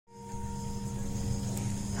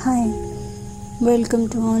Hi, welcome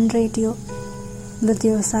to On Radio with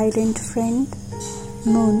your silent friend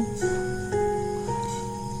Moon.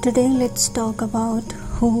 Today let's talk about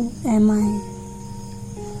who am I?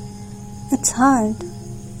 It's hard,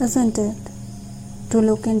 isn't it, to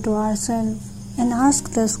look into ourselves and ask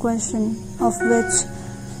this question of which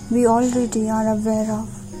we already are aware of.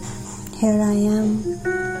 Here I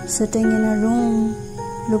am, sitting in a room,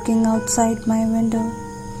 looking outside my window,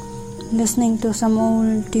 listening to some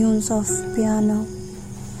old tunes of piano.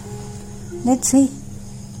 Let's see,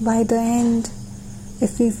 by the end,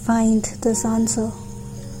 if we find this answer.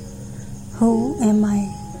 Who am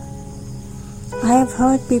I? I have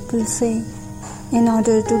heard people say, in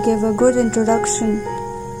order to give a good introduction,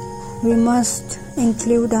 we must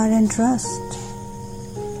include our interest.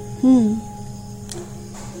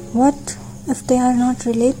 What if they are not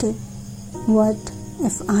related? What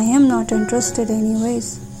if I am not interested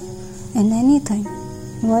anyways in anything?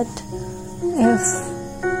 What if,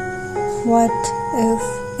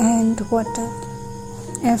 and what if?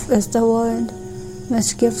 If is the word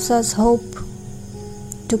which gives us hope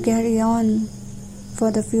to carry on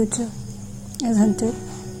for the future, isn't it?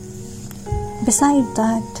 Beside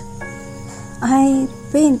that, I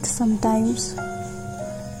paint sometimes.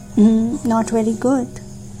 Not very good,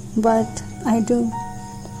 but I do.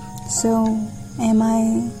 So, am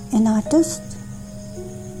I an artist?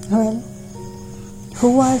 Well,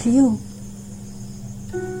 who are you?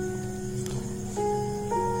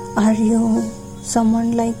 Are you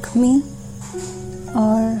someone like me?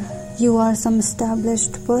 Or you are some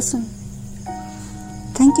established person?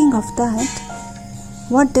 Thinking of that,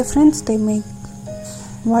 what difference they make?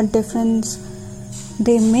 What difference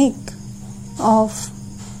they make of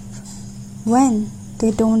when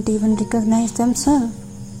they don't even recognize themselves?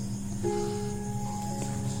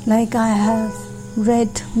 Like I have read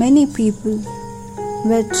many people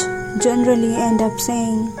which generally end up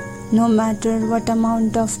saying no matter what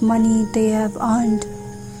amount of money they have earned,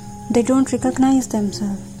 they don't recognize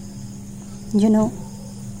themselves.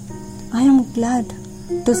 I am glad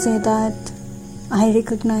to say that I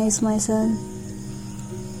recognize myself.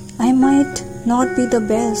 I might not be the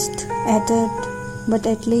best at it, but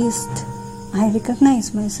at least I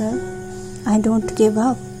recognize myself. I don't give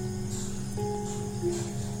up.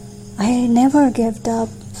 I never gave up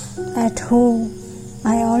at who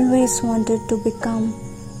I always wanted to become.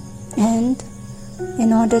 And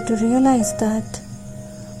in order to realize that,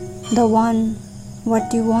 the one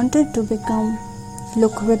what you wanted to become,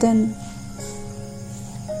 look within.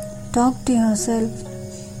 Talk to yourself.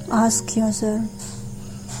 Ask yourself.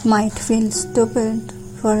 Might feel stupid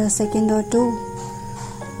for a second or two,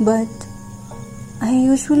 but I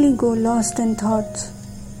usually go lost in thoughts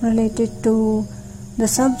related to the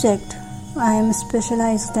subject I am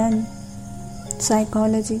specialized in,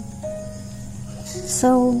 psychology.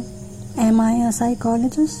 So, am I a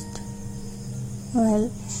psychologist? Well,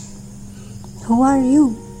 who are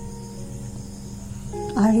you?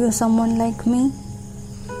 Are you someone like me?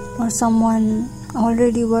 Or someone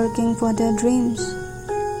already working for their dreams?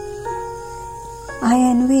 I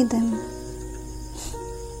envy them.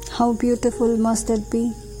 How beautiful must it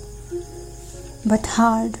be? But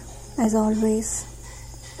hard, as always,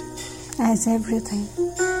 as everything.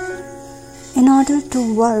 In order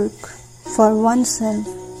to work for oneself,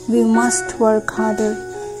 we must work harder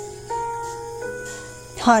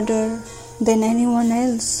than anyone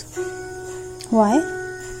else. Why?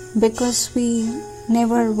 Because we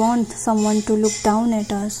never want someone to look down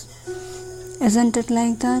at us. Isn't it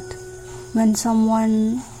like that? When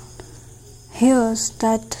someone hears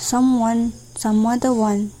that some other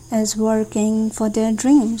one is working for their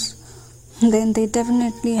dreams, then they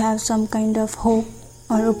definitely have some kind of hope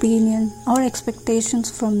or opinion or expectations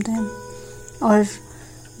from them. Or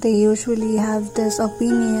they usually have this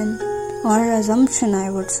opinion or assumption, I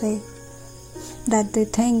would say, that they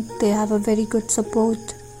think they have a very good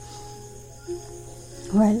support.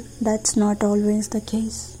 Well, that's not always the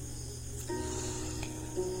case.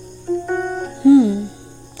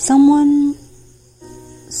 Someone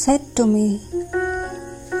said to me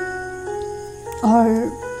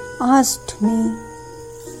or asked me,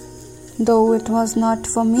 though it was not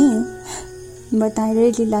for me, but I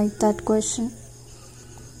really liked that question.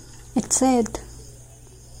 It said,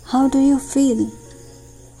 how do you feel?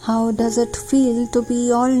 How does it feel to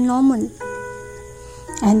be all normal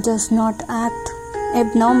and just not act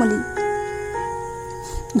abnormally?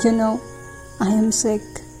 I am sick.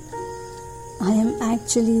 I am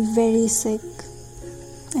actually very sick,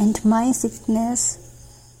 and my sickness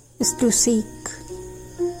is to seek.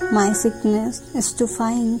 My sickness is to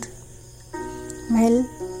find. Well,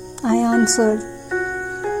 I answered,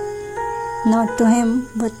 not to him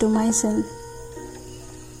but to myself.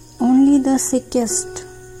 Only the sickest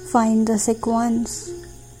find the sick ones.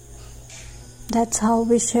 That's how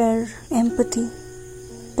we share empathy,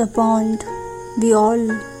 the bond we all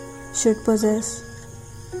should possess.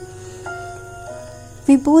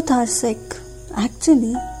 We both are sick.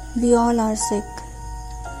 Actually, we all are sick.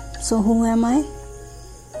 So who am I?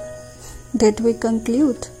 Did we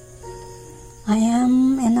conclude? I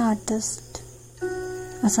am an artist,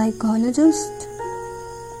 a psychologist,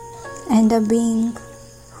 and a being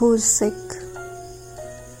who's sick.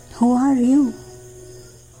 Who are you?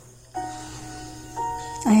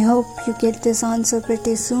 I hope you get this answer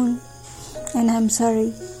pretty soon. And I'm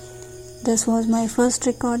sorry, this was my first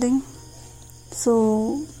recording.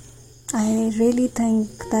 So I really think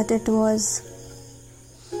that it was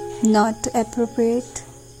not appropriate.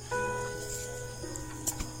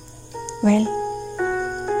 Well,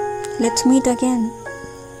 let's meet again.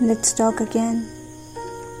 Let's talk again.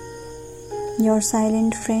 Your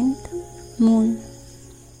silent friend, Moon.